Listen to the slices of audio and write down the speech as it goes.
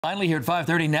Finally here at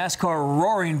 5:30, NASCAR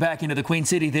roaring back into the Queen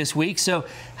City this week. So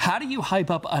how do you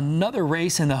hype up another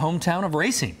race in the hometown of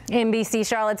racing? NBC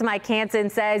Charlotte's Mike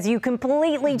Hansen says you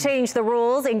completely change the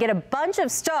rules and get a bunch of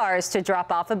stars to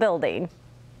drop off a building.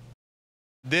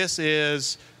 This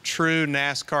is true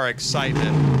NASCAR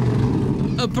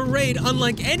excitement. A parade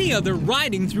unlike any other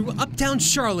riding through uptown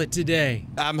Charlotte today.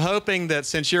 I'm hoping that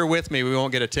since you're with me, we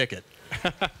won't get a ticket.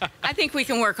 I think we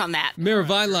can work on that. Mayor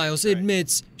Vilyles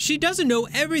admits she doesn't know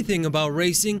everything about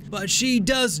racing, but she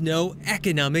does know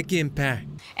economic impact.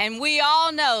 And we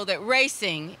all know that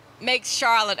racing makes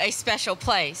Charlotte a special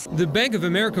place. The Bank of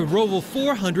America Roval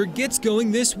 400 gets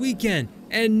going this weekend,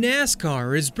 and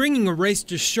NASCAR is bringing a race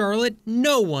to Charlotte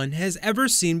no one has ever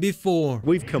seen before.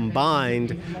 We've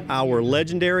combined our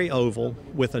legendary oval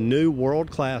with a new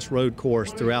world-class road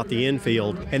course throughout the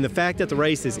infield, and the fact that the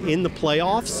race is in the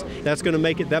playoffs, that's going to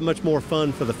make it that much more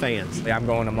fun for the fans. I'm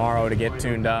going tomorrow to get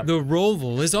tuned up. The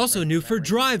Roval is also new for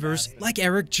drivers like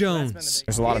Eric Jones.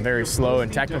 There's a lot of very slow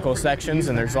and technical sections,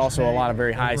 and there's also a lot of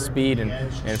very high speed and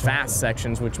fast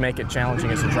sections, which make it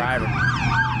challenging as a driver.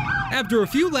 After a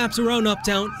few laps around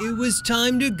uptown, it was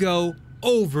time to go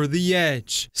over the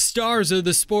edge. Stars of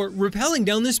the sport rappelling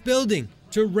down this building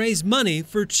to raise money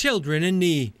for children in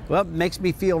need. Well, it makes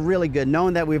me feel really good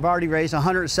knowing that we've already raised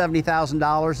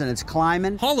 $170,000 and it's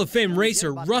climbing. Hall of Fame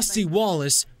racer Rusty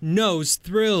Wallace knows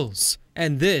thrills,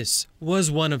 and this was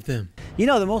one of them. You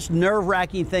know, the most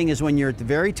nerve-wracking thing is when you're at the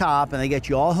very top and they get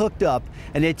you all hooked up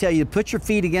and they tell you to put your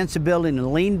feet against the building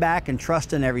and lean back and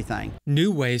trust in everything. New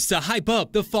ways to hype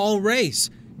up the fall race,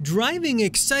 driving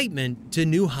excitement to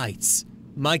new heights.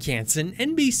 Mike Hansen,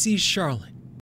 NBC Charlotte.